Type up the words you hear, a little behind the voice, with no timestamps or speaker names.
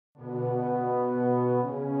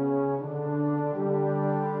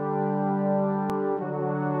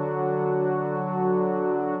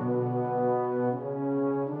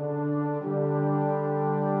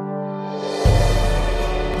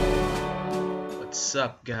What's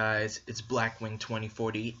up, guys? It's Blackwing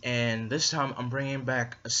 2040, and this time I'm bringing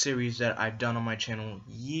back a series that I've done on my channel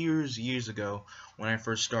years ago when I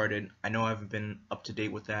first started. I know I haven't been up to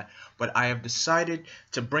date with that, but I have decided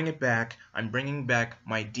to bring it back. I'm bringing back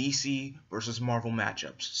my DC versus Marvel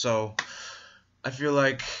matchups. So I feel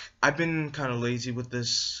like I've been kind of lazy with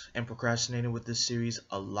this and procrastinating with this series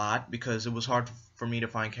a lot because it was hard for me to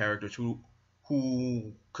find characters who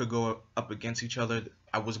could go up against each other.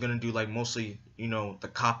 I was gonna do like mostly, the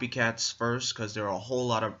copycats first because there are a whole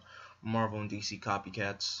lot of Marvel and DC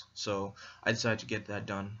copycats. So I decided to get that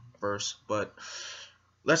done first. But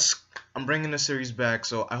I'm bringing the series back,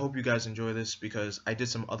 so I hope you guys enjoy this because I did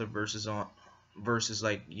some other verses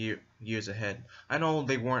like years ahead. I know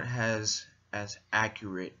they weren't as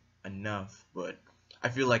accurate enough, but I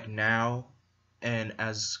feel like now, and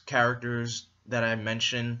as characters that I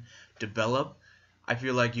mentioned develop, I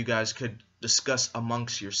feel like you guys could discuss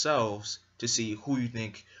amongst yourselves to see who you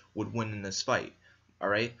think would win in this fight.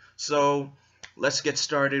 Alright, so let's get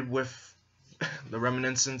started with the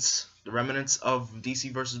remnants of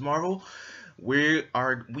DC versus Marvel. We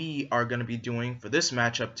are gonna be doing for this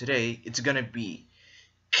matchup today, it's gonna be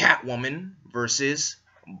Catwoman versus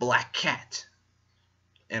Black Cat.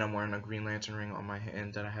 And I'm wearing a Green Lantern ring on my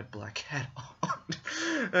hand that I had Black Cat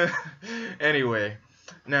on. Anyway,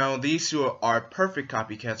 now these two are perfect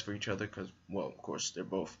copycats for each other because, well, of course, they're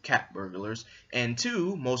both cat burglars. And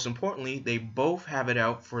two, most importantly, they both have it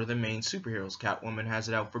out for the main superheroes. Catwoman has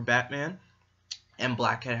it out for Batman, and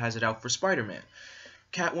Black Cat has it out for Spider-Man.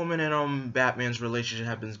 Catwoman and Batman's relationship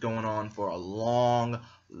have been going on for a long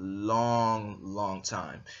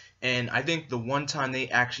time, and I think the one time they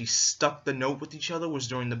actually stuck the note with each other was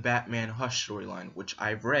during the Batman Hush storyline, which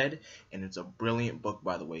I've read, and it's a brilliant book,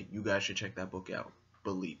 by the way. You guys should check that book out.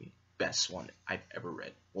 Believe me, best one I've ever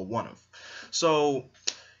read. Well, one of. So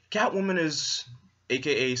Catwoman is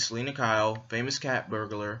aka Selena Kyle, famous cat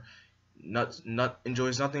burglar.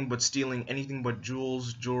 Enjoys nothing but stealing anything but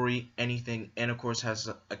jewels, jewelry, anything, and of course has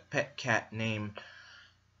a pet cat named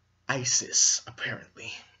Isis,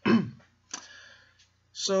 apparently.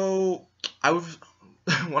 So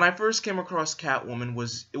when I first came across Catwoman,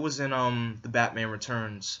 it was in the Batman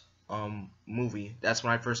Returns movie. That's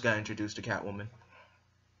when I first got introduced to Catwoman.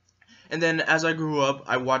 And then as I grew up,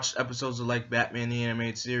 I watched episodes of like Batman the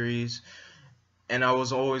Animated Series, and I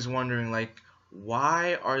was always wondering, like,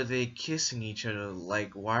 why are they kissing each other?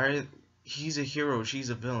 Like, he's a hero, she's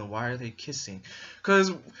a villain, why are they kissing?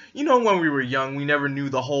 Because, when we were young, we never knew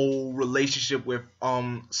the whole relationship with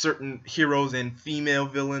certain heroes and female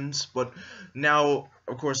villains, but now,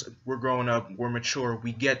 of course, we're growing up, we're mature,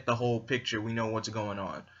 we get the whole picture, we know what's going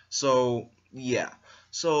on. So, yeah.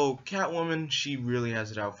 So, Catwoman, she really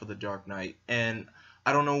has it out for the Dark Knight, and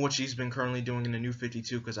I don't know what she's been currently doing in the New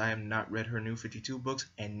 52 because I have not read her New 52 books,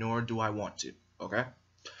 and nor do I want to, okay?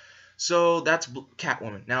 So that's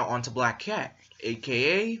Catwoman. Now on to Black Cat,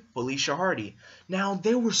 aka Felicia Hardy. Now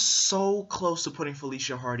they were so close to putting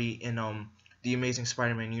Felicia Hardy in the Amazing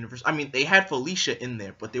Spider-Man universe. I mean, they had Felicia in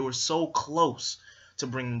there, but they were so close to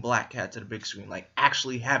bringing Black Cat to the big screen, like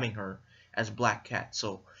actually having her as Black Cat.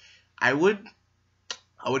 So I would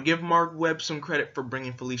give Mark Webb some credit for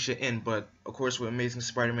bringing Felicia in, but of course with Amazing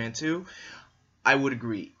Spider-Man 2, I would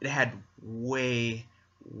agree. It had way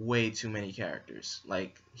too many characters.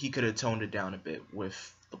 Like, he could have toned it down a bit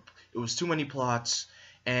it was too many plots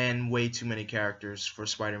and way too many characters for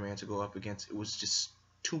Spider-Man to go up against. It was just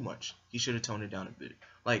too much. He should have toned it down a bit.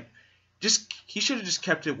 Like, he should have just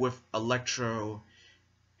kept it with Electro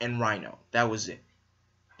and Rhino. That was it.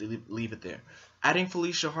 Leave it there. Adding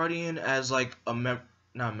Felicia Hardy in as like a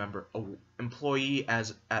employee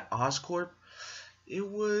at Oscorp, it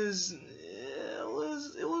was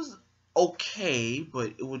okay,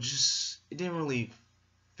 but it didn't really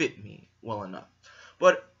fit me well enough.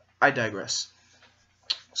 But I digress.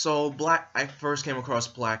 So I first came across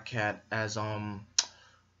Black Cat as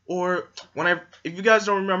if you guys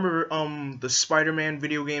don't remember the Spider-Man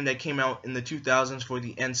video game that came out in the 2000s for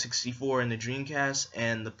the N64 and the Dreamcast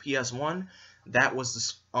and the PS1, that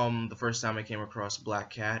was the first time I came across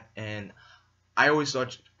Black Cat, and I always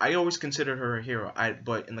considered her a hero.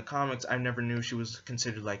 But in the comics, I never knew she was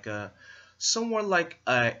considered like somewhat like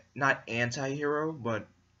a not anti-hero, but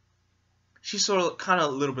she's kind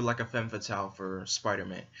of a little bit like a femme fatale for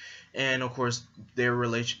Spider-Man. And of course, they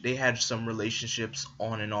had some relationships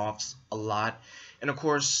on and off a lot. And of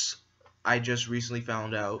course, I just recently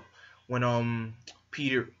found out when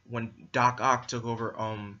Doc Ock took over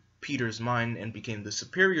Peter's mind and became the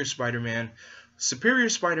Superior Spider-Man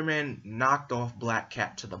knocked off Black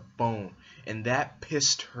Cat to the bone, and that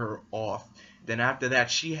pissed her off. Then after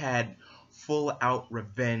that, she had full out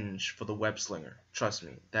revenge for the web slinger. Trust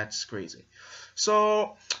me, that's crazy.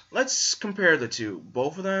 So let's compare the two.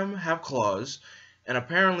 Both of them have claws, and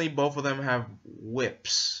apparently both of them have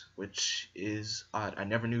whips, which is odd. I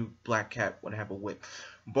never knew Black Cat would have a whip.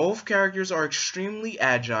 Both characters are extremely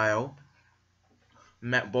agile.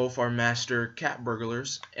 Both are master cat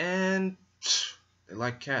burglars, and they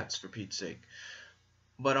like cats, for Pete's sake.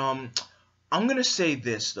 But I'm gonna say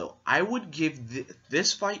this though. I would give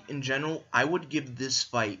this fight in general. I would give this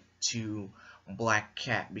fight to Black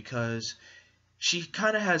Cat because she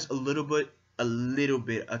kind of has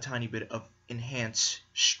a tiny bit of enhanced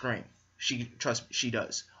strength. Trust me, she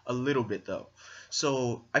does a little bit though.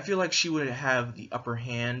 So I feel like she would have the upper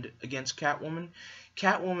hand against Catwoman.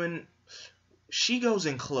 Catwoman, she goes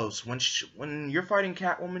in close. When you're fighting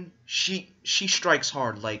Catwoman, she strikes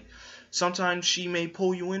hard. Like sometimes she may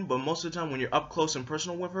pull you in, but most of the time when you're up close and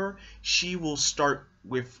personal with her, she will start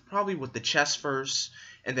probably with the chest first,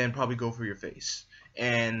 and then probably go for your face.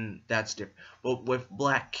 And that's different. But with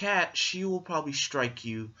Black Cat, she will probably strike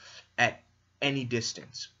you at any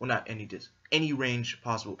distance. Well, not any distance, any range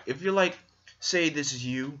possible. If you're like, say this is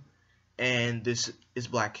you, and this is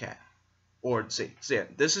Black Cat. Or say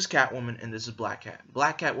this is Catwoman and this is Black Cat.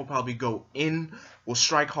 Black Cat will probably go in, will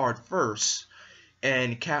strike hard first,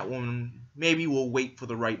 and Catwoman maybe will wait for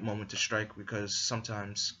the right moment to strike because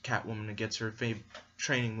sometimes Catwoman gets her favorite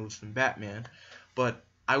training moves from Batman. But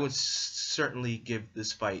I would certainly give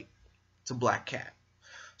this fight to Black Cat.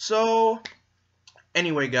 So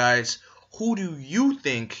anyway, guys, who do you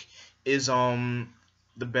think is the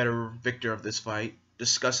better victor of this fight?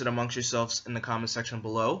 Discuss it amongst yourselves in the comment section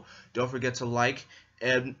below. Don't forget to like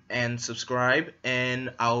and subscribe,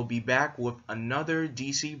 and I'll be back with another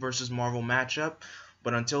DC versus Marvel matchup.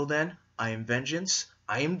 But until then, I am Vengeance,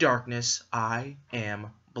 I am Darkness, I am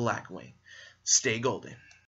Blackwing. Stay golden.